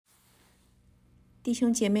弟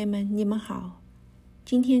兄姐妹们，你们好。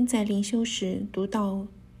今天在灵修时读到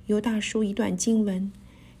犹大书一段经文，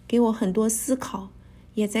给我很多思考，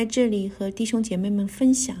也在这里和弟兄姐妹们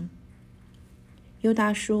分享。犹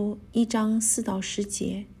大书1章4到10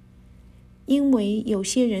节，因为有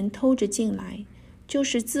些人偷着进来，就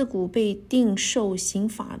是自古被定受刑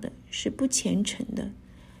罚的，是不虔诚的，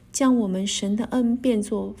将我们神的恩变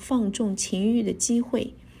作放纵情欲的机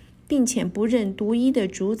会，并且不认独一的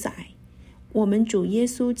主宰我们主耶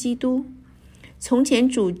稣基督。从前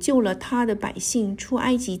主救了他的百姓出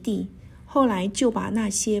埃及地，后来就把那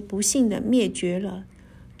些不信的灭绝了。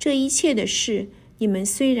这一切的事你们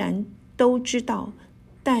虽然都知道，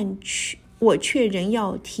但我却仍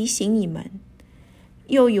要提醒你们。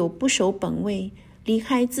又有不守本位离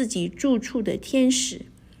开自己住处的天使，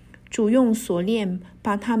主用锁链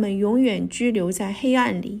把他们永远拘留在黑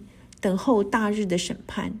暗里，等候大日的审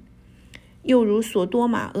判。又如所多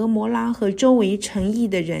玛、俄摩拉和周围城邑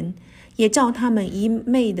的人，也照他们一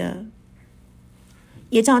味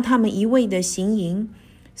的行淫，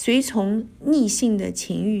随从逆性的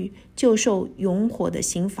情欲，就受永火的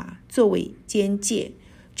刑罚，作为监戒。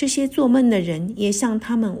这些做梦的人也像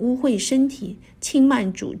他们污秽身体、轻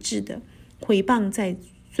慢主治的，毁谤在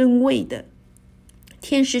尊位的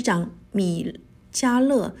天使长米迦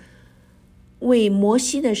勒，为摩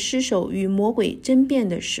西的尸首与魔鬼争辩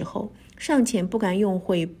的时候，尚且不敢用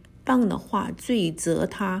毁谤的话罪责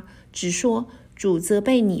他，只说主责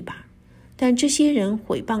备你吧。但这些人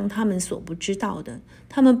毁谤他们所不知道的，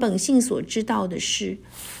他们本性所知道的事，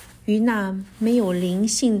与那没有灵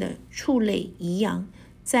性的畜类一样，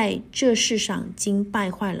在这世上经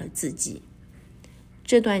败坏了自己。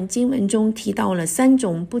这段经文中提到了3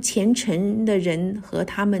种不虔诚的人和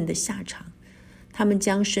他们的下场。他们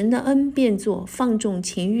将神的恩变作放纵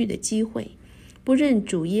情欲的机会，不认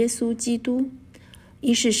主耶稣基督。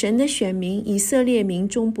一是神的选民以色列民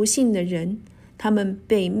中不信的人，他们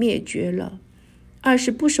被灭绝了。2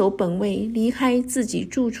是不守本位离开自己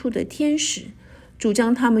住处的天使，主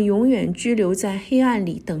将他们永远拘留在黑暗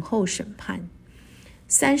里等候审判。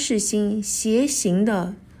3是邪行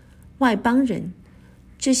的外邦人，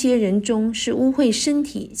这些人中是污秽身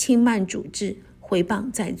体、轻慢主治、毁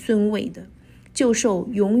谤在尊位的，就受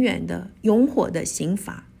永火的刑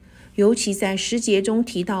罚。尤其在10节中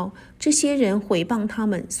提到，这些人毁谤他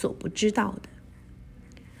们所不知道的。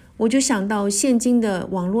我就想到现今的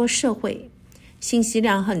网络社会，信息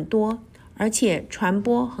量很多，而且传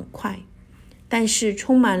播很快，但是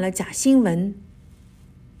充满了假新闻。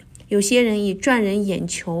有些人以赚人眼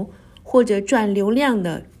球或者赚流量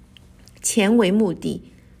的钱为目的，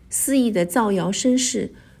肆意的造谣生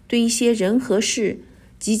事，对一些人和事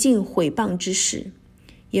极尽毁谤之事，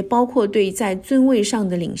也包括对在尊位上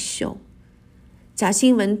的领袖。假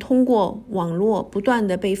新闻通过网络不断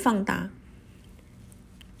的被放大，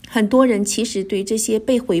很多人其实对这些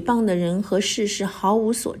被毁谤的人和事是毫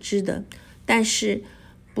无所知的，但是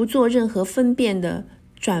不做任何分辨的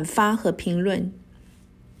转发和评论。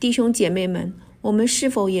弟兄姐妹们，我们是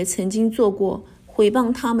否也曾经做过毁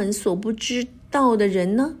谤他们所不知道的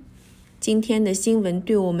人呢？今天的新闻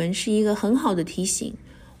对我们是一个很好的提醒，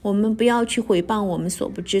我们不要去毁谤我们所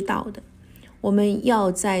不知道的，我们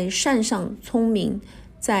要在善上聪明，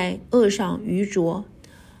在恶上愚拙。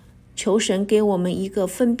求神给我们一个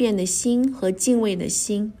分辨的心和敬畏的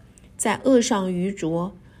心，在恶上愚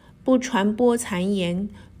拙，不传播谗言，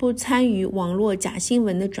不参与网络假新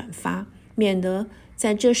闻的转发，免得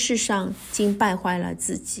在这世上竟败坏了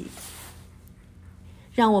自己。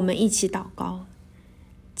让我们一起祷告。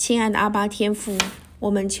亲爱的阿爸天父，我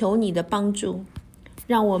们求你的帮助，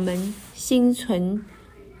让我们心存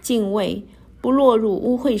敬畏，不落入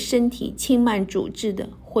污秽身体、轻慢主治的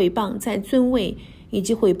毁谤在尊位，以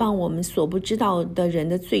及毁谤我们所不知道的人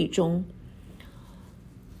的罪中。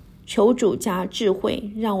求主加智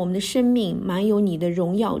慧，让我们的生命满有你的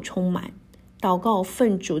荣耀充满。祷告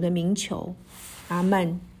奉主的名求，阿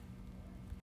们。